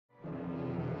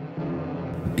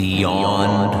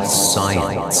Beyond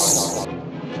Science.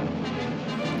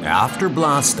 After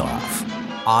blastoff,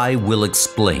 I will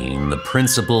explain the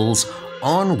principles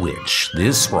on which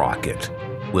this rocket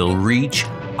will reach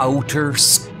outer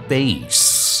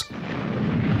space.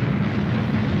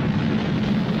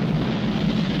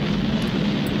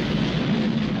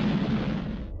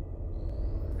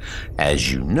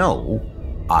 As you know,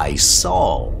 I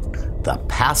solved the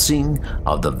passing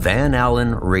of the Van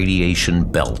Allen radiation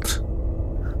belt.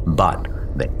 But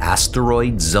the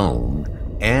asteroid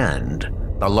zone and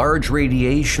the large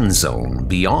radiation zone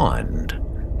beyond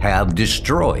have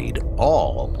destroyed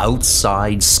all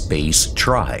outside space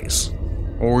tries.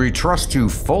 We trust you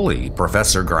fully,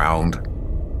 Professor Ground.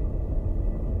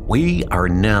 We are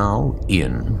now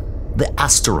in the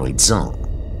asteroid zone.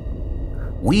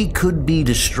 We could be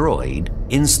destroyed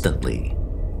instantly,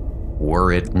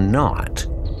 were it not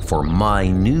for my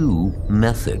new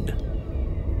method.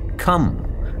 Come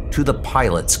to the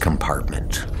pilot's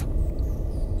compartment.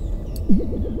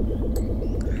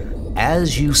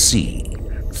 As you see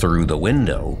through the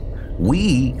window,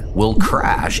 we will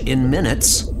crash in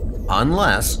minutes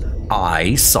unless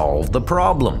I solve the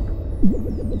problem.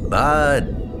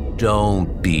 But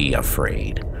don't be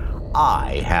afraid.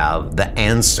 I have the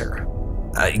answer.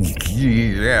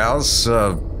 Yes,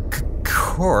 of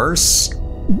course.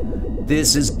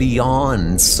 This is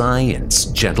beyond science,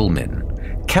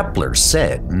 gentlemen. Kepler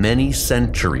said many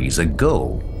centuries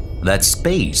ago that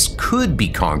space could be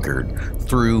conquered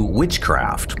through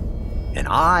witchcraft. And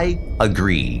I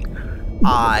agree.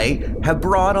 I have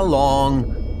brought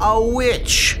along a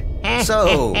witch.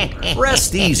 So,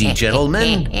 rest easy,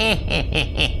 gentlemen.